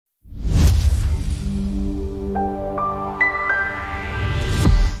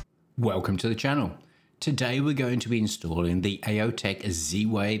Welcome to the channel. Today we're going to be installing the AEOTEC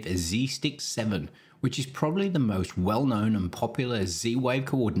Z-Wave Z-Stick 7, which is probably the most well-known and popular Z-Wave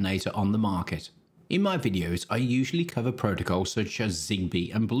coordinator on the market. In my videos, I usually cover protocols such as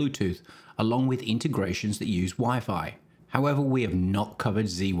Zigbee and Bluetooth, along with integrations that use Wi-Fi. However, we have not covered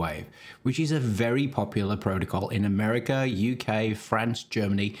Z-Wave, which is a very popular protocol in America, UK, France,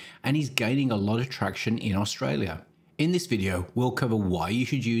 Germany, and is gaining a lot of traction in Australia. In this video, we'll cover why you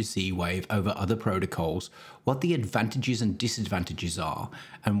should use Z-Wave over other protocols, what the advantages and disadvantages are,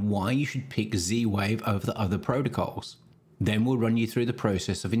 and why you should pick Z-Wave over the other protocols. Then we'll run you through the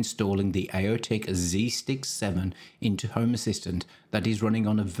process of installing the AEOTEC Z-Stick 7 into Home Assistant that is running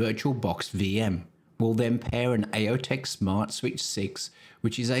on a VirtualBox VM. We'll then pair an AEOTEC Smart Switch 6,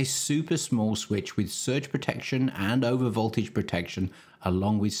 which is a super small switch with surge protection and overvoltage protection,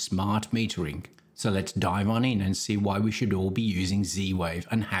 along with smart metering. So let's dive on in and see why we should all be using Z-Wave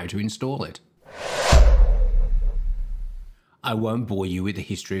and how to install it. I won't bore you with the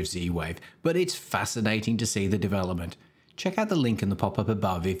history of Z-Wave, but it's fascinating to see the development. Check out the link in the pop-up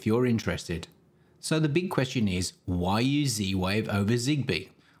above if you're interested. So the big question is, why use Z-Wave over Zigbee?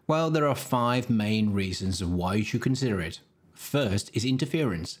 Well, there are 5 main reasons of why you should consider it. First is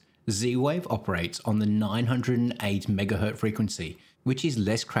interference. Z-Wave operates on the 908 MHz frequency, which is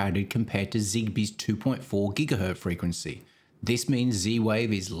less crowded compared to Zigbee's 2.4 GHz frequency. This means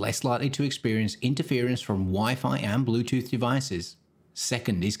Z-Wave is less likely to experience interference from Wi-Fi and Bluetooth devices.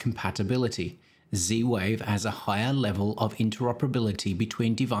 Second is compatibility. Z-Wave has a higher level of interoperability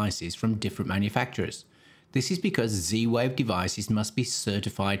between devices from different manufacturers. This is because Z-Wave devices must be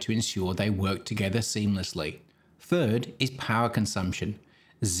certified to ensure they work together seamlessly. Third is power consumption.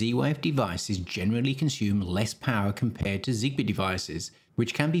 Z-Wave devices generally consume less power compared to Zigbee devices,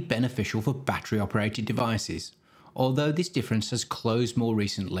 which can be beneficial for battery-operated devices, although this difference has closed more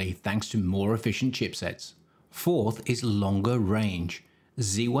recently thanks to more efficient chipsets. Fourth is longer range.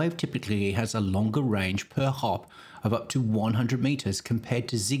 Z-Wave typically has a longer range per hop of up to 100 meters compared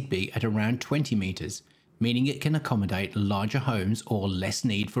to Zigbee at around 20 meters, meaning it can accommodate larger homes or less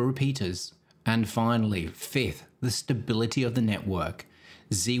need for repeaters. And finally, fifth, the stability of the network.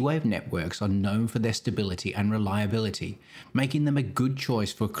 Z-Wave networks are known for their stability and reliability, making them a good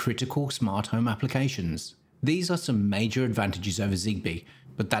choice for critical smart home applications. These are some major advantages over Zigbee,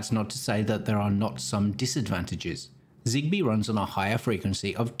 but that's not to say that there are not some disadvantages. Zigbee runs on a higher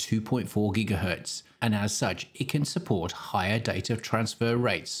frequency of 2.4 GHz, and as such, it can support higher data transfer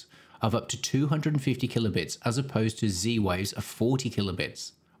rates of up to 250 kilobits as opposed to Z-Wave's 40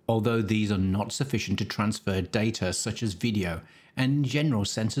 kilobits. Although these are not sufficient to transfer data such as video, and in general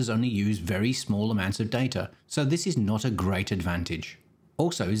sensors only use very small amounts of data, so this is not a great advantage.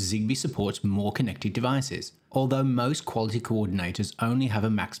 Also, Zigbee supports more connected devices, although most quality coordinators only have a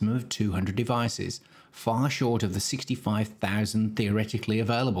maximum of 200 devices, far short of the 65,000 theoretically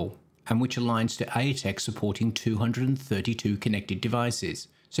available, and which aligns to AEOTEC supporting 232 connected devices,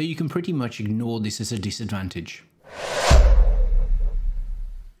 so you can pretty much ignore this as a disadvantage.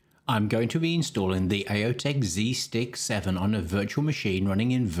 I'm going to be installing the AEOTEC Z-Stick 7 on a virtual machine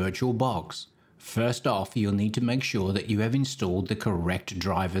running in VirtualBox. First off, you'll need to make sure that you have installed the correct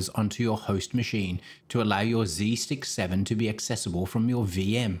drivers onto your host machine to allow your Z-Stick 7 to be accessible from your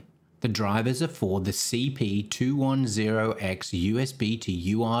VM. The drivers are for the CP210X USB to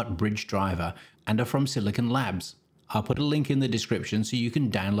UART bridge driver and are from Silicon Labs. I'll put a link in the description so you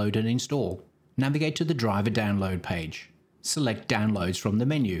can download and install. Navigate to the driver download page. Select Downloads from the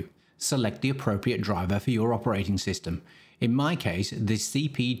menu. Select the appropriate driver for your operating system. In my case, the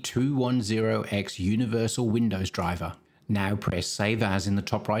CP210X Universal Windows driver. Now press Save As in the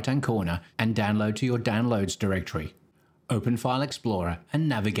top right hand corner and download to your Downloads directory. Open File Explorer and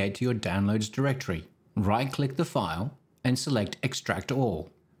navigate to your Downloads directory. Right-click the file and select Extract All.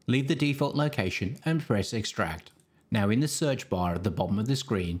 Leave the default location and press Extract. Now in the search bar at the bottom of the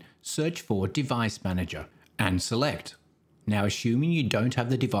screen, search for Device Manager and select. Now, assuming you don't have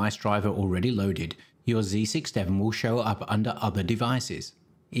the device driver already loaded, your Z-Stick 7 will show up under Other Devices.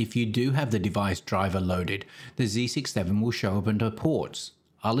 If you do have the device driver loaded, the Z-Stick 7 will show up under Ports.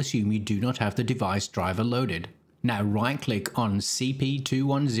 I'll assume you do not have the device driver loaded. Now right-click on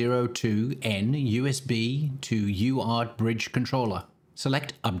CP2102N USB to UART Bridge Controller.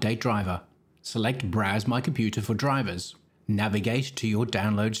 Select Update Driver. Select Browse My Computer for drivers. Navigate to your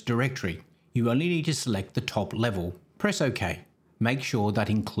Downloads directory. You only need to select the top level. Press OK. Make sure that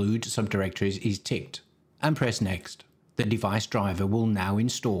Include Subdirectories is ticked, and press Next. The device driver will now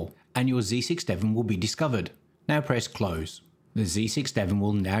install, and your Z-Stick 7 will be discovered. Now press Close. The Z-Stick 7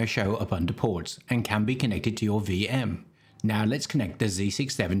 will now show up under Ports, and can be connected to your VM. Now let's connect the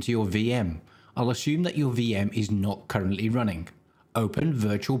Z67 to your VM. I'll assume that your VM is not currently running. Open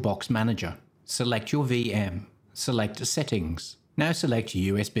VirtualBox Manager. Select your VM. Select Settings. Now select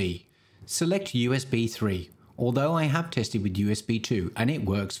USB. Select USB 3, although I have tested with USB 2 and it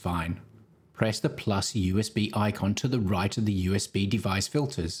works fine. Press the plus USB icon to the right of the USB device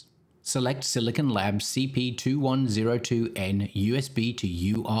filters. Select Silicon Labs CP2102N USB to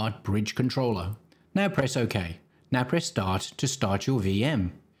UART bridge controller. Now press OK. Now press Start to start your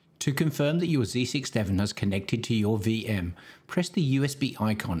VM. To confirm that your Z67 has connected to your VM, press the USB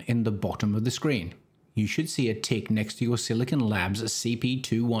icon in the bottom of the screen. You should see a tick next to your Silicon Labs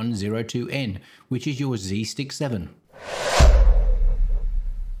CP2102N, which is your Z-Stick 7.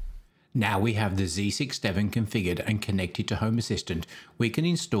 Now we have the Z67 configured and connected to Home Assistant, we can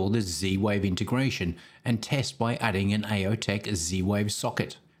install the Z-Wave integration and test by adding an AEOTEC Z-Wave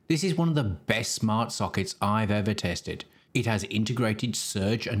socket. This is one of the best smart sockets I've ever tested. It has integrated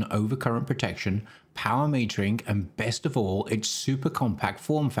surge and overcurrent protection, power metering, and best of all, its super compact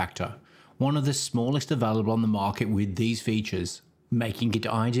form factor. One of the smallest available on the market with these features, making it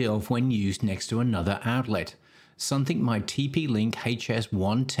ideal for when used next to another outlet. Something my TP-Link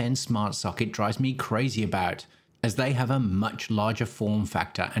HS110 smart socket drives me crazy about, as they have a much larger form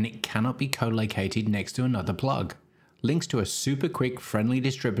factor and it cannot be co-located next to another plug. Links to a super quick friendly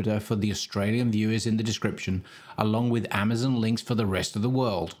distributor for the Australian viewers in the description, along with Amazon links for the rest of the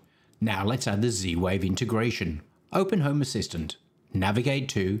world. Now let's add the Z-Wave integration. Open Home Assistant. Navigate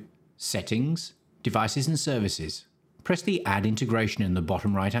to Settings, Devices and Services. Press the Add Integration in the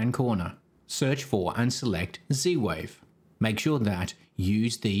bottom right hand corner. Search for and select Z-Wave. Make sure that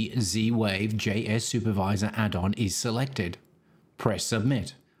Use the Z-Wave JS Supervisor add-on is selected. Press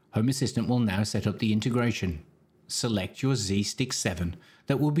Submit. Home Assistant will now set up the integration. Select your Z-Stick 7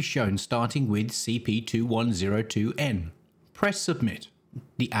 that will be shown starting with CP2102N. Press Submit.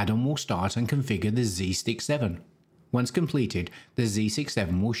 The add-on will start and configure the Z-Stick 7. Once completed, the Z-Stick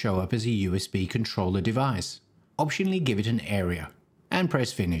 7 will show up as a USB controller device. Optionally give it an area and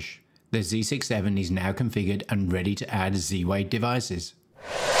press Finish. The Z-Stick 7 is now configured and ready to add Z-Wave devices.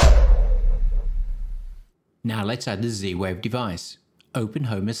 Now let's add the Z-Wave device. Open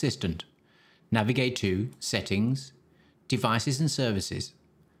Home Assistant. Navigate to Settings, Devices and Services.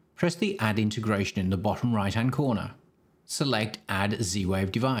 Press the Add Integration in the bottom right hand corner. Select Add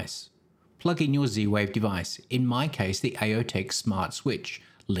Z-Wave Device. Plug in your Z-Wave device, in my case the AEOTEC Smart Switch,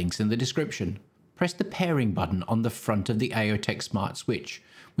 links in the description. Press the pairing button on the front of the AEOTEC Smart Switch,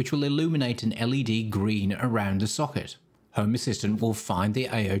 which will illuminate an LED green around the socket. Home Assistant will find the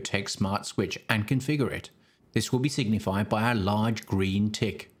AEOTEC Smart Switch and configure it. This will be signified by a large green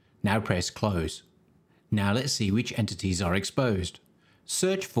tick. Now press Close. Now let's see which entities are exposed.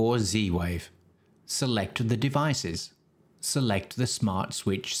 Search for Z-Wave. Select the devices. Select the Smart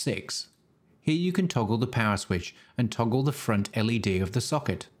Switch 6. Here you can toggle the power switch and toggle the front LED of the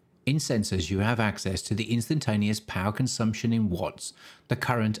socket. In sensors you have access to the instantaneous power consumption in watts, the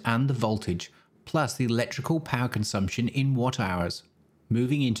current and the voltage, plus the electrical power consumption in watt hours.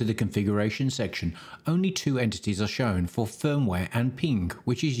 Moving into the configuration section, only two entities are shown for firmware and ping,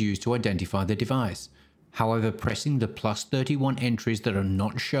 which is used to identify the device. However, pressing the +31 entries that are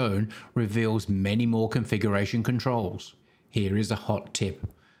not shown reveals many more configuration controls. Here is a hot tip.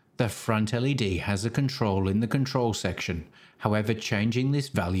 The front LED has a control in the control section. However, changing this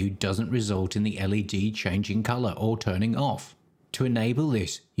value doesn't result in the LED changing color or turning off. To enable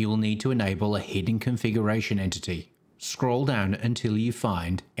this, you will need to enable a hidden configuration entity. Scroll down until you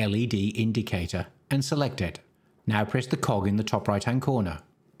find LED indicator and select it. Now press the cog in the top right hand corner.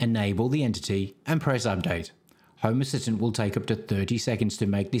 Enable the entity and press Update. Home Assistant will take up to 30 seconds to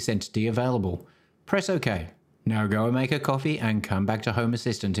make this entity available. Press OK. Now go and make a coffee and come back to Home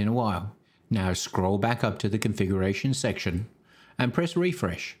Assistant in a while. Now scroll back up to the configuration section and press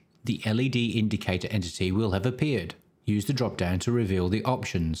Refresh. The LED indicator entity will have appeared. Use the drop down to reveal the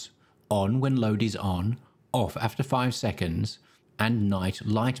options. On when load is on, off after 5 seconds, and night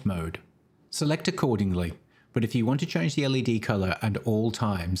light mode. Select accordingly, but if you want to change the LED color at all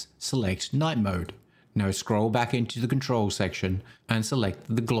times, select night mode. Now scroll back into the control section and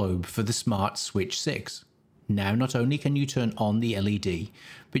select the globe for the Smart Switch 6. Now not only can you turn on the LED,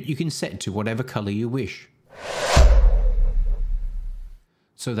 but you can set to whatever color you wish.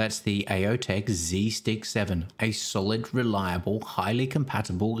 So that's the AEOTEC Z-Stick 7, a solid, reliable, highly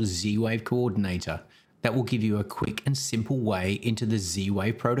compatible Z-Wave coordinator that will give you a quick and simple way into the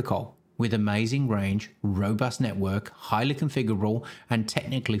Z-Wave protocol. With amazing range, robust network, highly configurable, and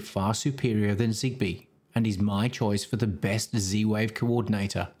technically far superior than Zigbee, and is my choice for the best Z-Wave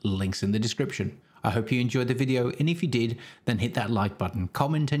coordinator, links in the description. I hope you enjoyed the video, and if you did, then hit that like button,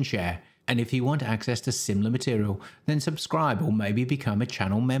 comment and share. And if you want access to similar material, then subscribe or maybe become a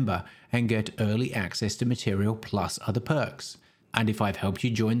channel member and get early access to material plus other perks. And if I've helped you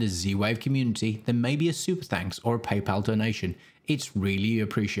join the Z-Wave community, then maybe a super thanks or a PayPal donation. It's really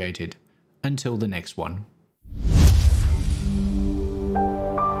appreciated. Until the next one.